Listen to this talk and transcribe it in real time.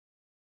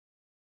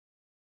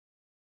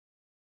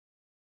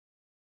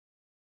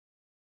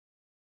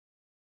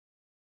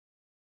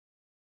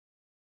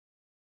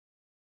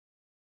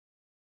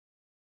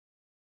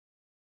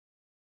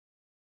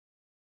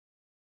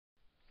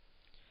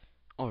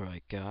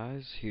Alright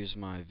guys, here's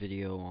my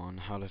video on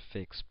how to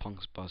fix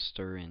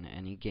Punkbuster in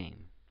any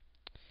game.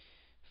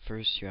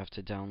 First you have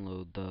to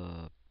download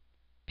the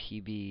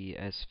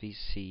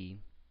PBSVC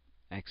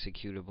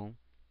executable.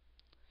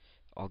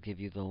 I'll give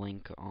you the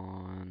link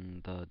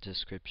on the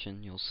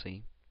description, you'll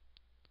see.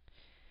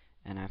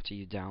 And after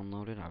you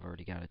download it, I've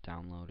already got it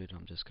downloaded,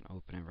 I'm just going to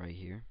open it right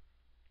here.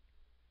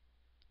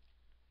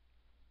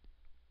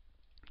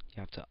 You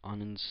have to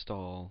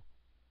uninstall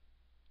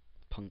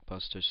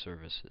Punkbuster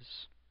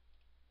services.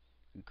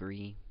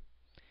 Agree,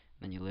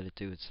 then you let it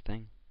do its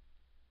thing.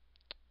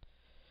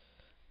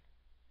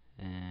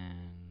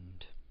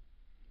 And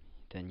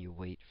then you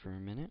wait for a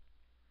minute.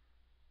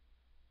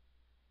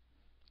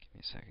 Give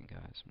me a second,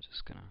 guys. I'm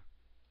just gonna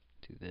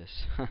do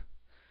this.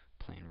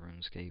 Playing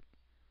RuneScape.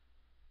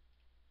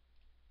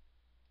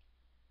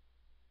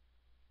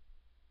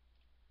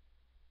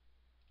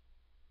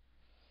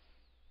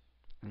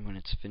 And when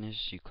it's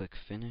finished, you click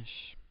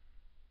Finish.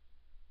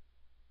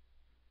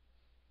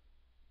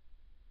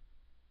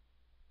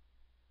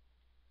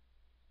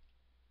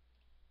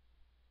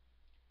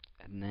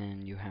 And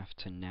then you have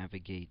to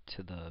navigate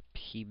to the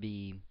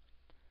PB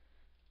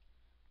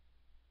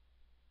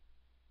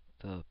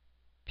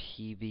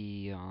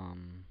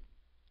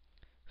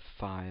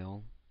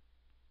file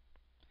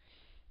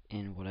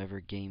in whatever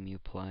game you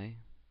play.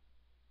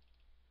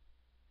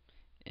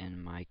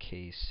 In my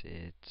case,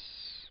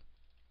 it's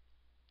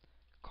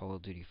Call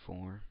of Duty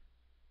 4.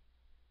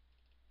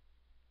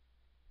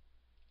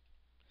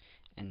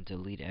 And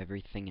delete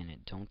everything in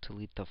it. Don't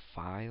delete the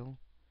file,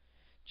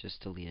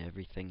 just delete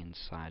everything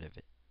inside of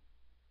it.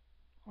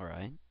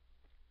 Alright?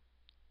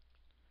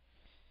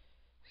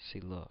 See,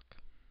 look.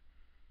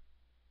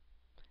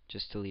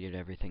 Just deleted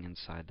everything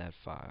inside that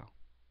file.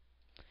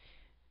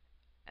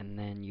 And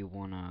then you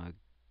want to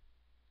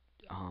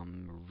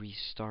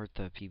restart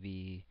the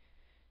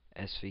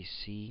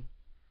PBSVC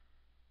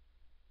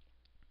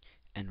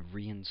and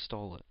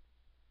reinstall it.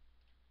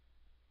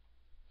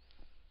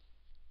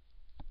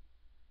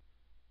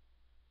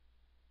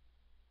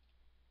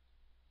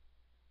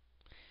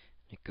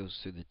 It goes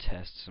through the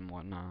tests and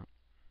whatnot.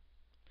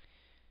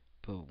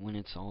 But when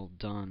it's all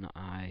done,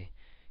 I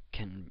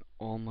can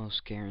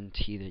almost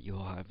guarantee that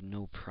you'll have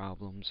no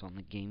problems on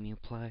the game you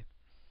play.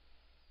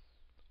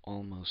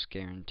 Almost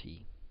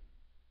guarantee.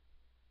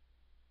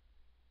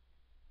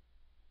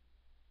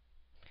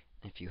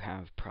 If you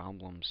have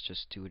problems,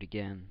 just do it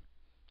again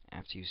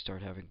after you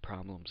start having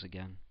problems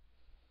again.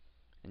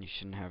 And you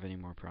shouldn't have any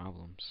more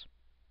problems.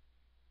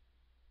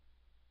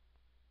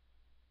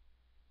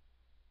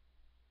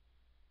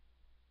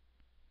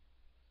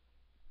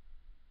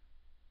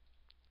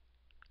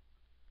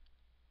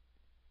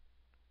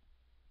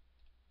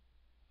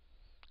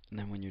 And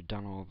then when you're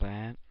done all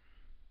that,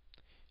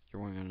 you're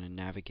going to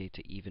navigate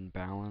to Even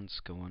Balance,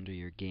 go under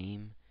your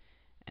game,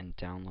 and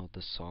download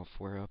the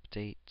software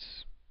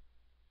updates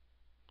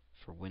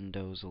for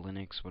Windows,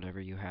 Linux,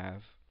 whatever you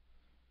have.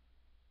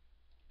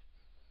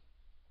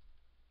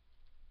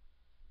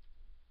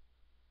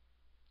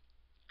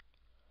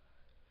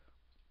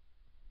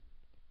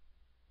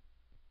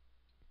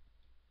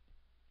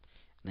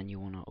 And then you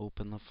want to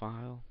open the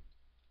file.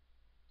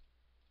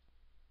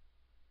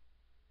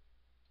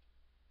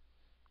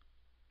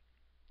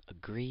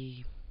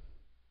 Agree.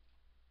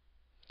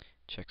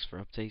 Checks for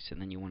updates,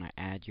 and then you want to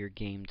add your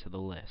game to the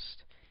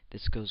list.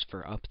 This goes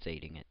for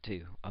updating it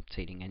too,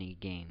 updating any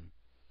game.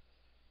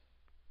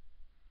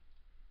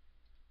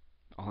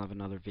 I'll have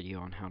another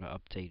video on how to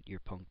update your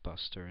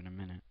Punkbuster in a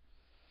minute.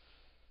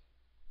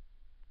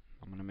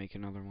 I'm going to make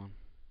another one.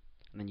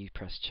 And then you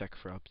press check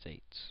for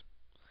updates.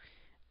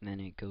 And then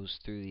it goes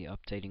through the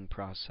updating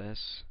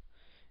process,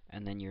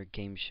 and then your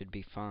game should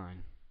be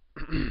fine.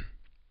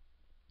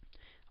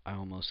 I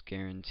almost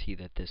guarantee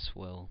that this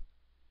will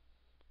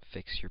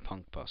fix your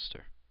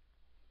Punkbuster.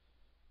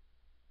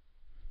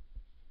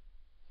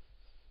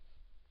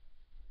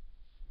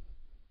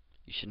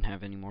 You shouldn't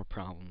have any more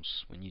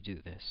problems when you do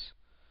this.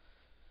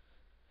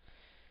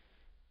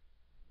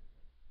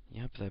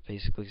 Yep, that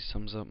basically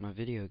sums up my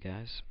video,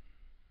 guys.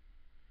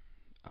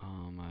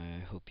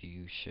 I hope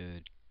you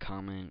should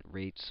comment,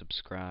 rate,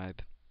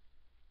 subscribe,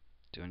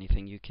 do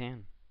anything you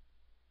can.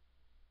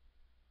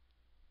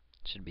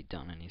 It should be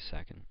done any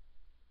second.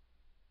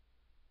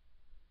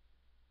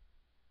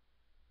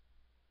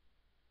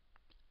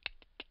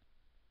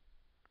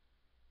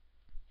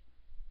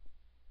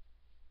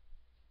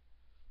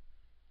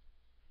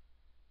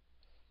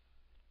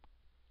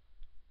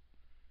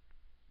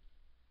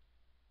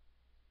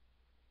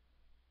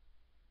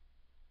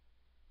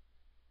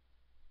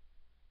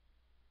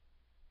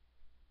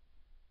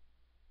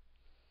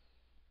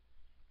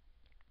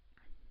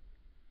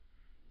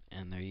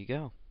 And there you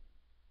go.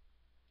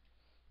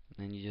 And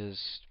then you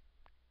just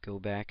go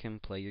back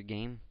and play your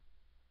game.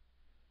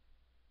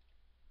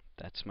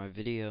 That's my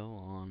video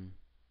on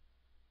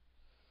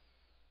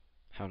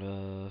how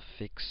to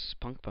fix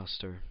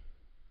Punkbuster.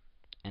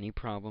 Any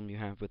problem you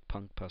have with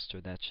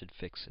Punkbuster, that should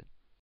fix it.